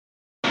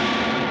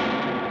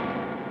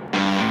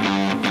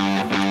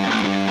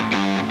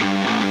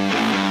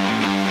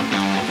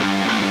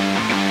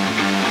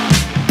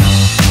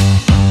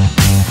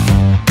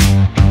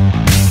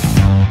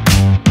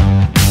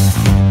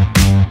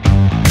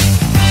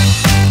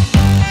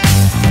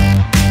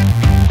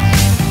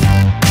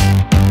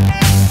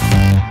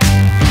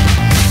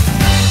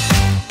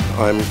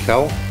I'm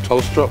Kjeld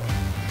Tolstrup.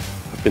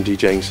 I've been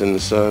DJing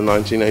since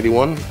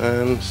 1981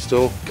 and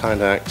still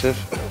kind of active.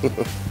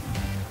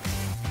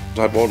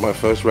 I bought my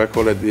first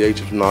record at the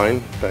age of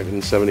 9 back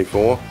in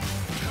 '74,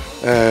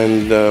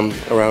 and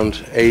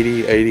around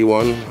 80,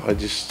 81 I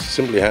just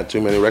simply had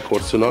too many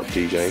records to not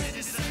DJ.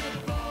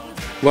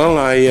 Well,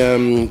 I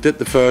did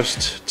the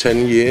first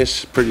 10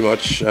 years pretty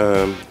much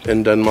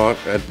in Denmark.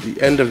 At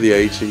the end of the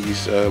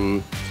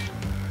 80s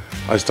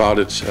I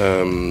started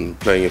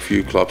playing a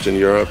few clubs in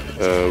Europe,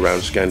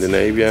 around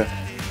Scandinavia.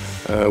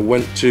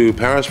 Went to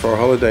Paris for a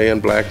holiday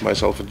and blagged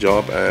myself a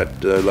job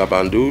at La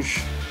Bandouche.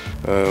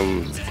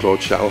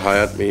 Kjeld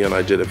hired me and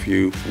I did a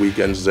few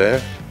weekends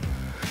there.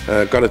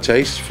 Got a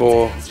taste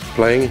for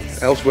playing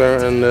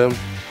elsewhere, and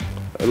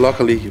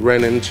luckily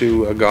ran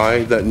into a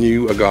guy that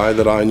knew a guy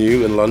that I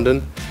knew in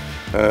London,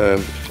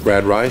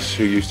 Brad Rice,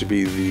 who used to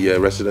be the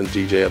resident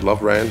DJ at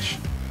Love Ranch,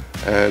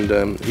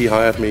 and he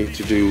hired me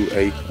to do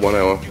a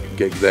 1-hour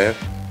gig there,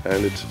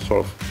 and it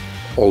sort of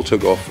all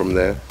took off from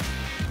there.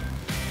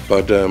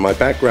 But my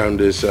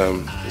background is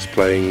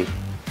playing,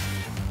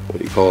 what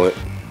do you call it,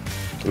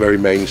 very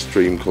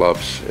mainstream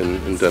clubs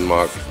in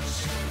Denmark.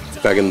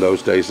 Back in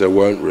those days there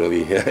weren't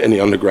really any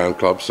underground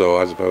clubs, so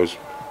I suppose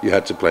you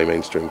had to play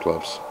mainstream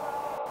clubs.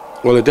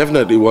 Well, it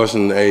definitely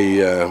wasn't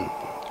a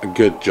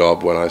good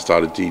job when I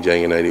started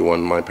DJing in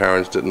 '81. My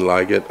parents didn't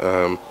like it.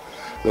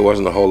 There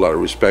wasn't a whole lot of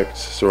respect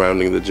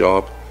surrounding the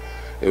job.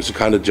 It was the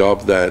kind of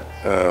job that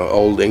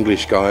old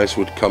English guys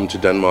would come to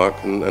Denmark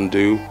and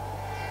do,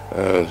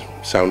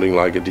 sounding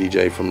like a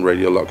DJ from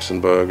Radio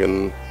Luxembourg,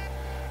 and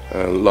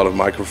a lot of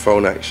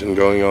microphone action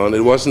going on.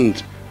 It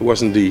wasn't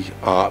the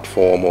art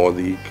form or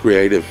the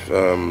creative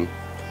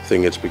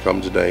thing it's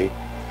become today.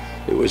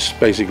 It was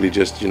basically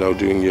just, you know,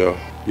 doing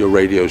your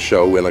radio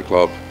show in a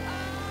club.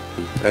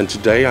 And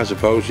today, I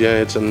suppose,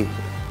 yeah, it's an...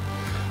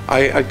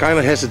 I kind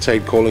of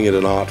hesitate calling it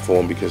an art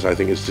form, because I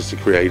think it's just a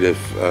creative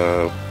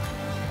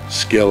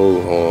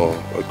skill or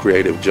a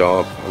creative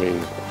job. I mean,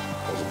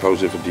 I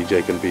suppose if a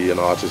DJ can be an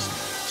artist,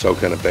 so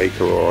can a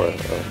baker or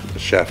a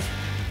chef.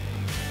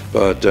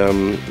 But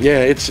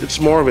yeah, it's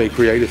more of a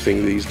creative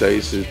thing these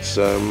days. It's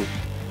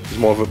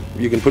more of a,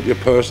 you can put your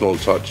personal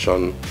touch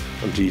on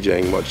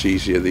DJing much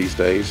easier these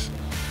days.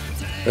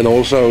 And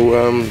also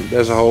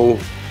there's a whole,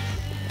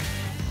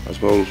 I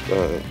suppose,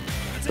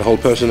 the whole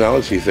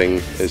personality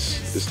thing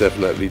is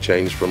definitely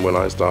changed from when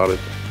I started.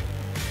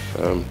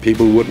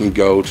 People wouldn't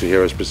go to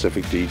hear a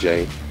specific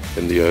DJ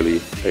in the early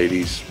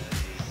 80s.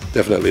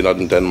 Definitely not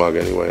in Denmark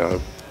anyway.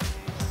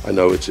 I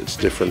know it's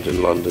different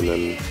in London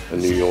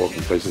and New York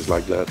and places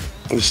like that.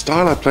 The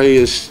style I play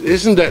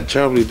isn't that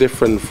terribly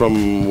different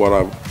from what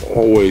I've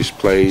always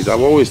played.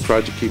 I've always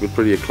tried to keep it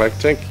pretty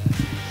eclectic,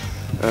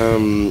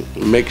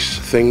 mix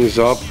things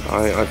up.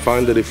 I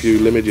find that if you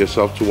limit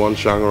yourself to one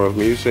genre of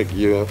music,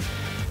 you're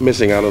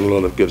missing out on a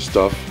lot of good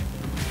stuff.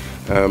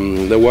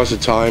 There was a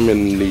time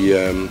in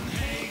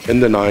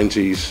the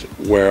 90s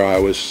where I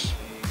was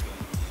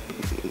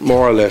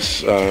more or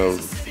less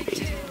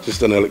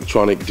just an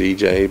electronic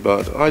DJ,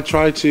 but I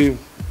try to, you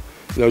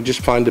know, just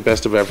find the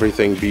best of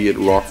everything, be it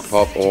rock,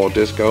 pop or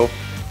disco,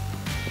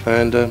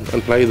 and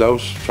play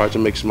those. Try to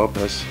mix them up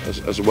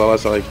as well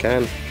as I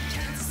can.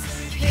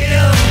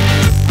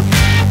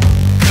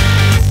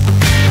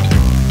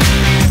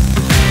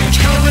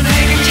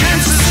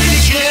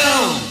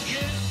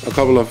 A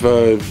couple of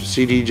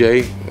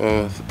CDJ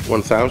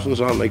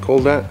 1000s, aren't they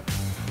called that?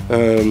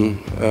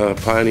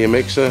 Pioneer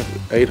mixer,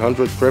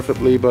 800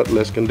 preferably, but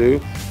less can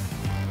do.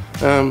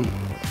 A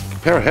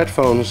pair of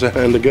headphones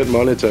and a good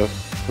monitor,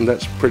 and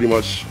that's pretty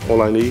much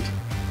all I need,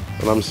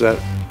 and I'm set.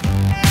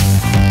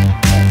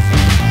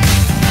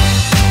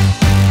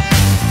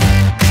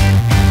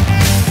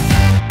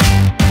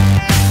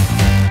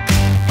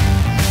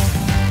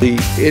 The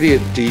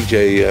Idiot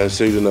DJ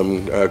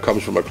pseudonym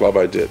comes from a club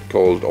I did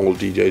called All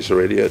DJs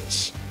Are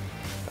Idiots,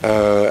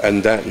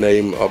 and that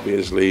name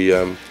obviously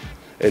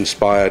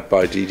inspired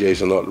by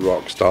DJs Are Not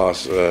Rock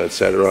Stars,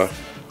 etc.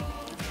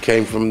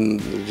 Came from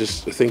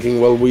just thinking,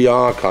 well, we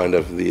are kind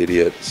of the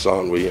idiots,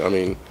 aren't we? I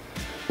mean,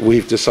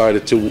 we've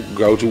decided to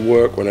go to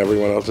work when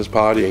everyone else is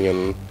partying,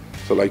 and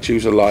so like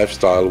choose a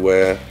lifestyle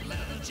where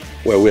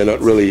we're not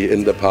really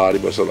in the party,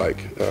 but so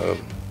like,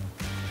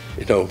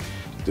 you know,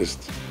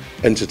 just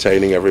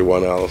entertaining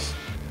everyone else.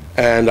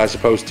 And I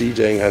suppose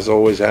DJing has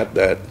always had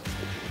that.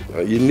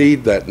 You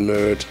need that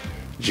nerd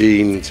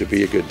gene to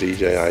be a good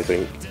DJ, I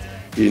think.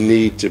 You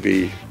need to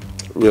be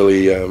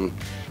really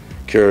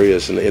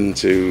curious and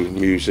into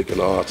music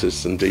and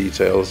artists and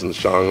details and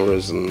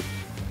genres and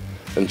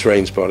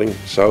train spotting.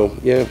 So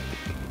yeah,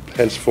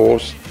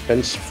 henceforth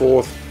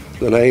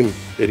the name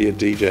Idiot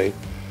DJ.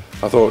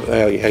 I thought,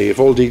 hey, if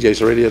all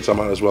DJs are idiots, I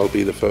might as well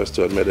be the first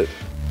to admit it.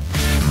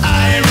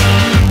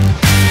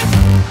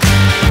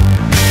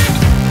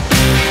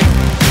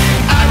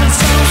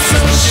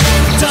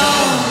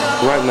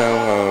 Right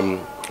now I'm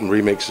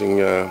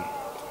remixing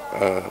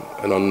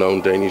an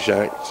unknown Danish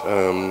act.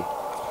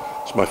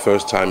 It's my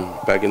first time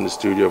back in the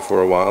studio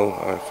for a while.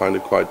 I find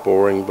it quite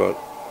boring, but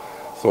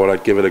thought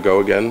I'd give it a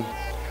go again.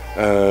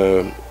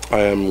 I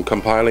am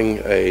compiling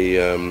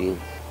a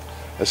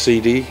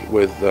CD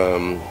with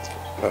a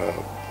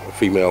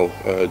female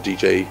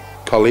DJ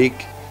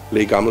colleague,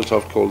 Lee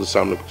Gammeltoft, called the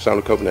Sound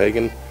of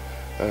Copenhagen.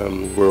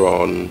 We're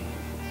on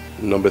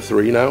number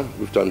 3 now.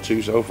 We've done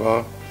 2 so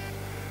far.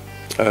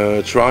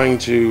 Trying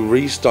to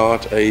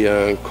restart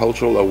a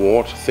cultural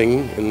award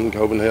thing in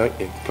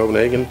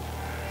Copenhagen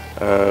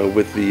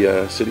with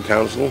the city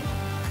council.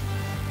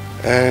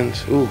 And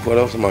what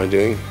else am I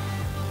doing?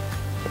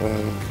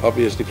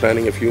 Obviously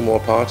planning a few more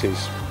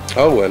parties.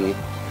 Oh, and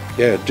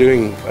yeah,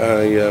 doing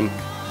a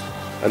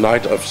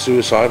night of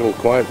suicidal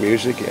quiet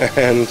music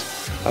and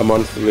a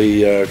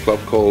monthly club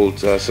called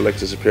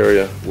Selecta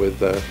Superior with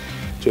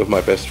 2 of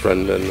my best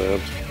friends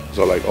and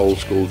so like old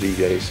school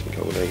DJs in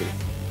Copenhagen.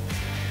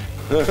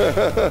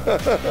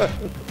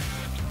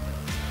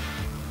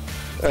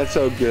 That's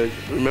so good.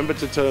 Remember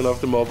to turn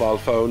off the mobile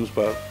phones,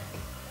 but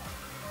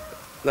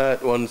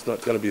that one's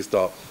not going to be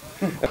stopped.